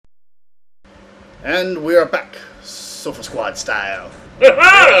And we are back, Sofa Squad style. He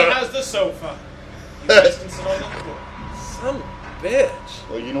has the sofa. You guys can sit on the floor. Some bitch.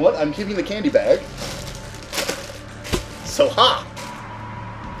 Well, you know what? I'm keeping the candy bag. So ha!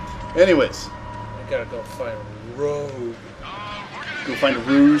 Anyways. I gotta go find Rogue. Go find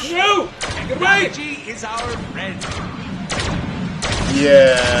Rouge. No! Technology is our friend.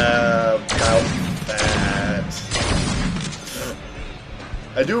 Yeah, about that.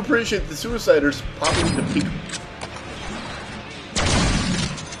 I do appreciate the Suiciders popping into pink.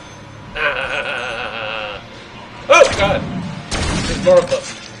 Oh god! There's more of them.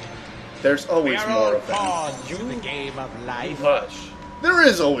 There's always more of them. You the game of life. Hush. There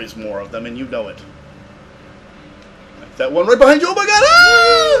is always more of them, and you know it. Like that one right behind you. Oh my god!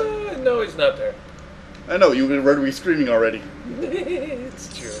 Ah! No, he's not there. I know, you heard me screaming already.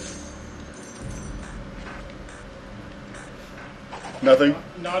 It's true. Nothing?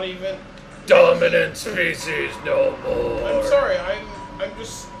 Not even. Dominant species no more. I'm sorry. I'm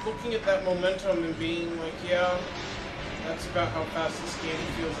just looking at that momentum and being like, yeah, that's about how fast this game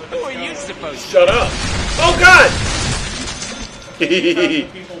feels like. Who are you it's going. supposed to Shut up! Oh god! The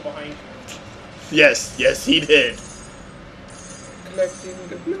people behind you. Yes, yes, he did. Collecting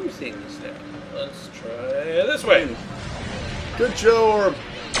the blue things now. Let's try this way. Good Joe or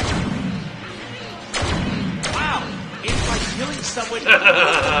Wow! It's like killing someone.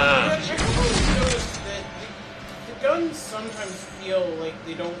 I've always noticed that the guns sometimes feel like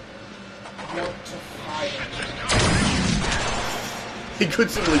they don't want to fire. he could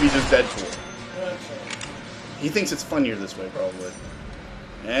simply be just Deadpool. That's right. He thinks it's funnier this way, probably.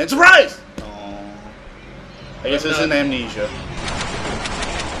 And surprise! Aww. I guess it's an amnesia.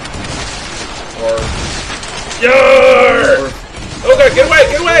 Or Yarr! Oh god, get away,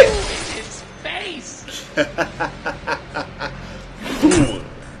 get away! It's space. Fool.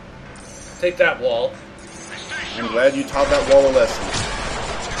 Take that wall. I'm glad you taught that wall a lesson.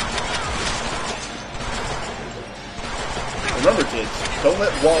 Remember, kids, don't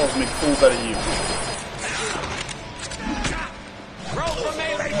let walls make fools out of you. Roll the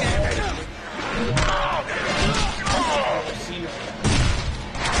melee damage.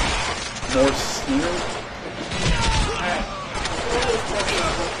 More scenery?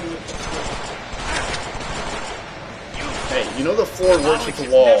 Hey, you know the floor works with the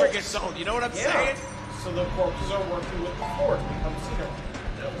wall. Never gets old. You know what I'm saying? So the corpses are working with the fort to become scenery.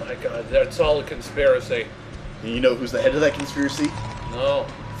 Oh my god, that's all a conspiracy. And you know who's the head of that conspiracy? No.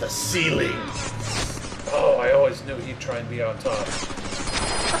 The ceiling. Oh, I always knew he'd try and be on top.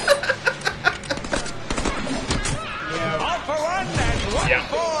 All for one, and one Yeah.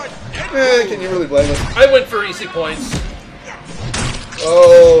 for Can you really blame us? I went for easy points.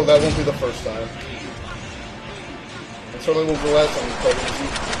 Oh, that won't be the first time. It certainly won't be the last time you played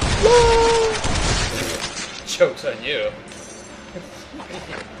easy. Joke's on you.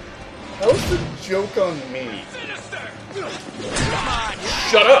 How's the joke on me?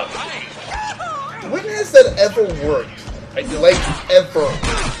 Shut up! When has that ever worked? I don't. Like, ever.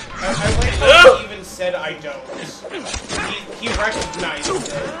 I like how he even said I don't. He recognized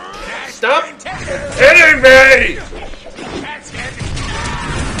it. Stop hitting me!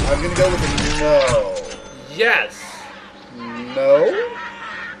 I'm gonna go with a no. Yes. No?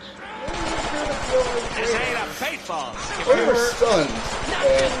 This ain't a paintball. We were stunned.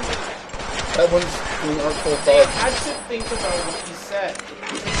 And that one's doing artful I thoughts. had to think about what he said.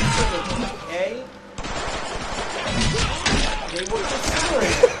 He said okay. They were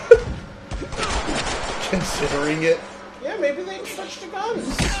considering it. Considering it. Yeah, maybe they switched to guns.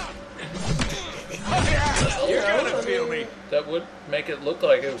 You're gonna feel me. That would make it look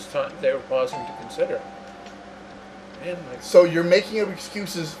like it was time they were pausing to consider. Man, like, So you're making up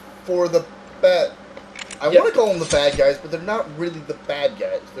excuses for the bad... I Yep. want to call them the bad guys, but they're not really the bad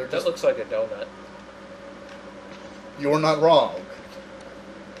guys. They're that just... looks like a donut. You're not wrong.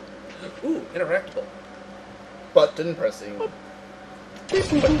 Ooh, interactable. Button pressing.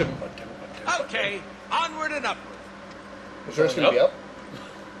 Okay, onward and upward. Is yours going to be up?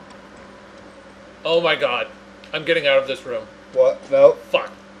 Oh my god. I'm getting out of this room. What? No.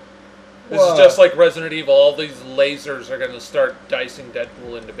 Fuck. This What? is just like Resident Evil. All these lasers are going to start dicing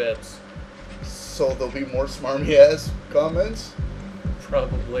Deadpool into bits. So there'll be more smarmy-ass comments?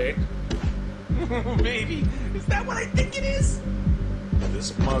 Probably. Maybe. Is that what I think it is?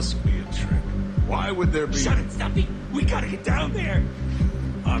 This must be a trick. Why would there be... Shut it, Stuffy. We gotta get down there.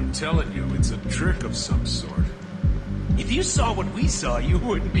 I'm telling you, it's a trick of some sort. If you saw what we saw, you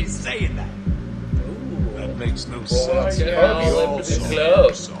wouldn't be saying that. Ooh. That makes no Boy, sense. yeah, all all into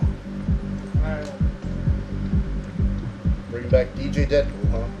the songs club. Bring back DJ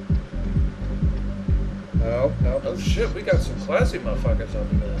Deadpool, huh? No, no. Oh shit, we got some classy motherfuckers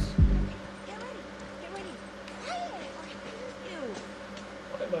on this.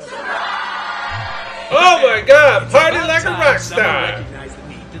 Oh my god, party like a rock star! Recognize the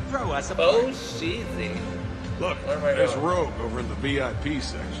need to throw us a Oh, party. cheesy. Look, Where am I there's going? Rogue over in the VIP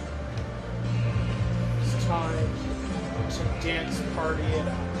section. It's time to dance party it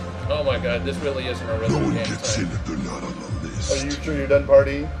up. Oh my god, this really isn't a rhythm game time. if they're not on the Are list. you sure you're done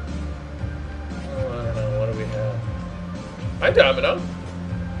partying? Oh, I don't know, what do we have? Hi, Domino.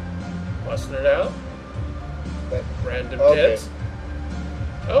 Busting it out. That Random Okay. tits.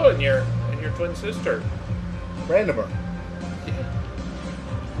 Oh, and your twin sister. randomer. Yeah.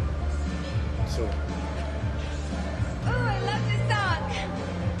 So Oh, I love this song.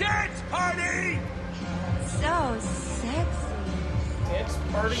 Dance party! So sexy. Dance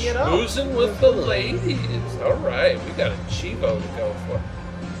party it up. Boozing with the ladies. Alright, we got a Chivo to go for.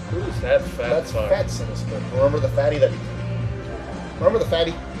 Who's that fat that's fuck? Fat Sinister. Remember the fatty that? Remember the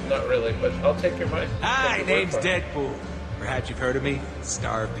fatty? Not really, but I'll take your mic. Hi, Take your word name's for it. Deadpool. Perhaps you've heard of me?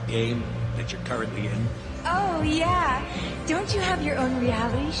 Star of the game that you're currently in. Oh, yeah. Don't you have your own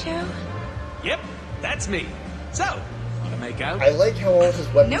reality show? Yep, that's me. So, wanna make out? I like how all his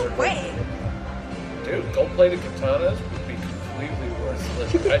weapons No are way. Dude, gold-plated katanas would be completely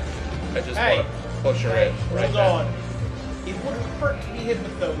worthless. I just Hey. want to push her Hey, in right hold now. on. It wouldn't hurt to be hit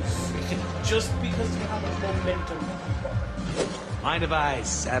with those just because of how much momentum you got. Mind if I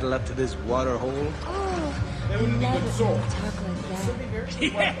saddle up to this water hole? Oh, They wouldn't be never good talk swords. like Still be that. very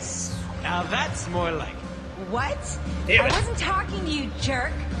good Yes! Now that's more like it. What? Damn I it. wasn't talking to you,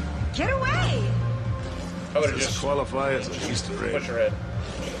 jerk. Get away. I would have Does this just qualify as an Easter push egg? her in.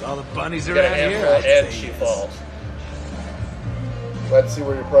 With all the bunnies Get a around here, handful I'd and say she yes. falls. Let's see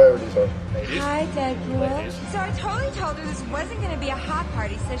where your priorities are. Ladies. Hi, Deadpool. Ladies. So I totally told her this wasn't going to be a hot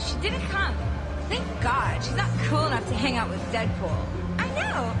party, so she didn't come. Thank God, she's not cool enough to hang out with Deadpool. I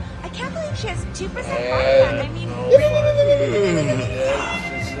know. I can't believe she has 2% body fat. I mean, Oh, yeah,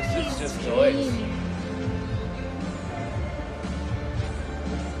 it's just noise.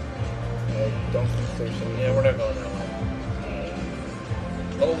 I don't think there's any. Yeah, we're not going that way.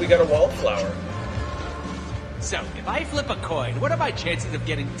 Oh, we got a wallflower. So, if I flip a coin, what are my chances of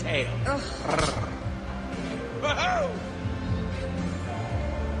getting tail? ugh. Whoa!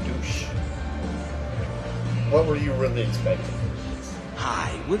 Douche. What were you really expecting?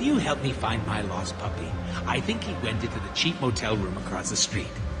 Hi, will you help me find my lost puppy? I think he went into the cheap motel room across the street.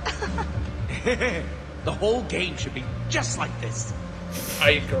 The whole game should be just like this.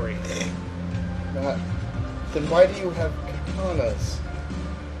 I agree. Then why do you have katanas?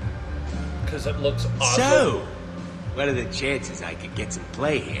 Because it looks awesome. So, what are the chances I could get some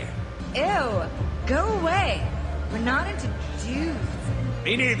play here? Ew. Go away. We're not into dudes.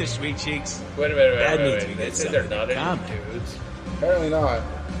 Me neither, sweet cheeks. Wait a minute, That wait a means minute. we They got say they're something not in into common. dudes. Apparently not.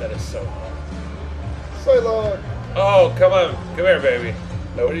 That is so hot. Psylock! Oh, come on. Come here, baby.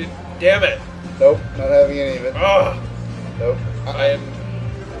 Nope. What are you... Damn it. Nope, not having any of it. Oh, Nope. I am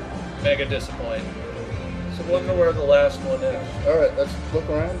mega disappointed. So wonder where the last one is. Alright, let's look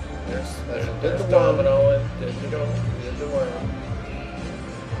around. There's Did the Domino and did the worm.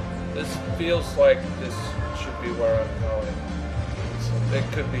 This feels like this should be where I'm going. It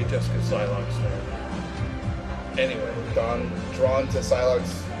could be just because Psylock's there. Anyway, Drawn to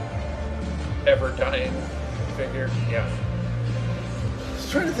Psylock's. ever dying figure. Yeah. I was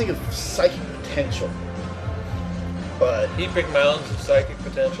trying to think of psychic potential. But Heaping mounds of psychic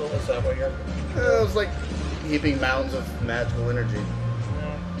potential. Is that what you're? it was like heaping mounds of magical energy.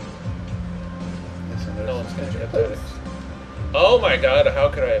 Yes, and No one's gonna get there's- that. Oh my God! How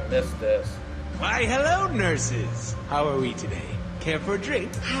could I have missed this? Why, hello, nurses. How are we today? Care for a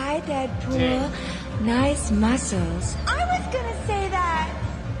drink? Hi, Deadpool. Nice muscles. I was gonna say that.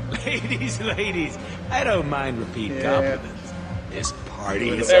 Ladies, I don't mind repeat Yeah. compliments. This party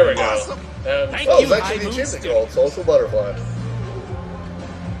is There we go. awesome. Thank Oh, you, it's actually High the Moon achievement Studio. called Social Butterfly.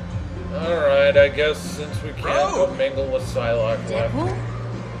 All right. I guess since we can't Oh. go mingle with Psylock left. Deadpool?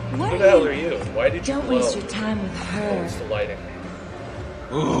 What Who the hell are you? Why did you Don't blow? waste your time with Oh, her. it's the lighting.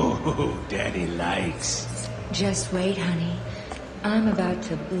 Ooh, Daddy likes. Just wait, honey. I'm about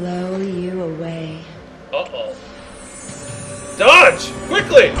to blow you away. Uh-oh. Dodge!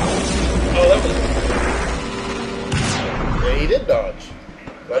 Quickly! Oh, that was... Yeah, he did dodge.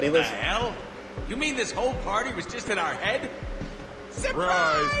 Glad he What the listened. hell? You mean this whole party was just in our head?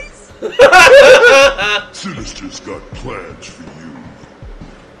 Surprise! Sinister's got plans for you.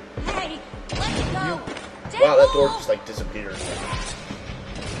 Hey, let's go. Wow, that door just like disappeared.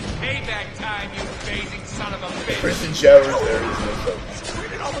 Payback time, you phasing son of a bitch! Kristen showers there. Where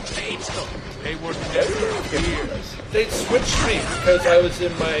did all the babes go? They were never here. They switched me because I was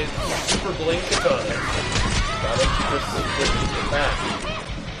in my super blink katana. Got it. Just that.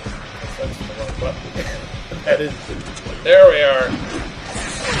 That's the wrong button. That is. There we are.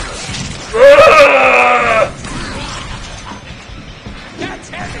 That's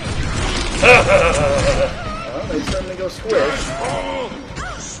heavy! Well, they certainly go squish.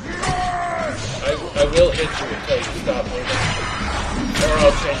 I will hit you until you stop moving. Or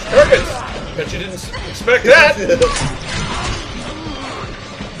I'll change targets! Bet you didn't expect that!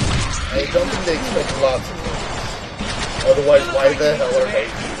 I don't think they expect lots of things. Otherwise, why the hell are they?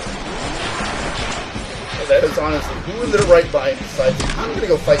 Because honestly, who in their right mind decides, I'm gonna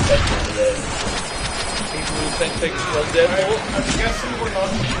go fight Deadpool today? People who think they can kill Deadpool? I'm guessing we're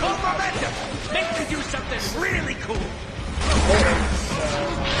not. Oh, momentum! Make me do something really cool!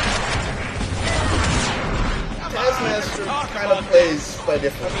 Taskmaster kind of plays by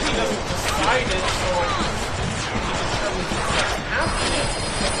different He doesn't decide it, so he determines what's happening.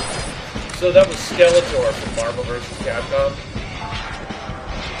 So that was Skeletor from Marvel vs. Capcom?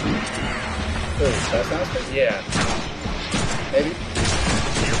 Who, Taskmaster? Yeah. Maybe?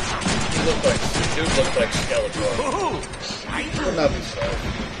 Dude looked like Skeletor. Ooh! Would not be surprised.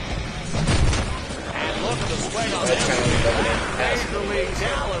 And look at the swing on That's kind of like Major League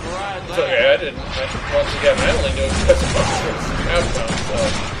talent right So there. yeah, once again, I only knew it because of Marvel vs. Capcom, so...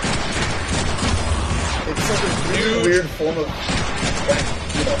 It's such a really weird form of, like,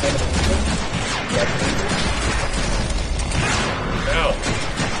 you know, animalism. Now.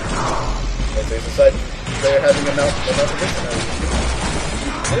 But they decide they're having enough of this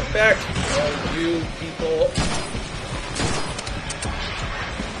and Get back, all you people.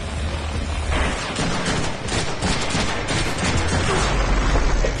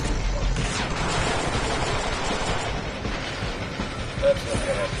 That's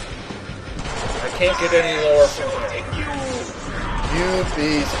okay. I can't get any lower from here. you'd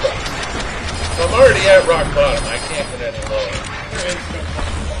be surprised. So I'm already at rock bottom. I can't get any lower.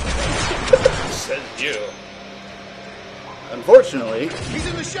 Says you. Unfortunately, He's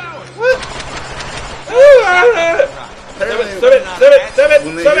in the shower! apparently,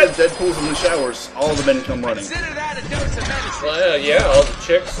 when they hear Deadpool's in the showers, all the men come running. Consider that a dose of medicine. Well, yeah, all the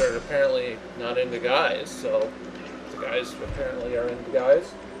chicks are apparently not into guys, so the guys apparently are into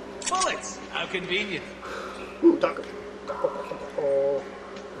guys. Bullets! How convenient. Ooh, taco.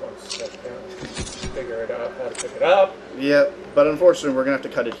 One second. Figure it out how to pick it up. Yeah, but unfortunately, we're gonna have to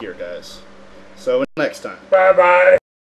cut it here, guys. So until next time. Bye bye.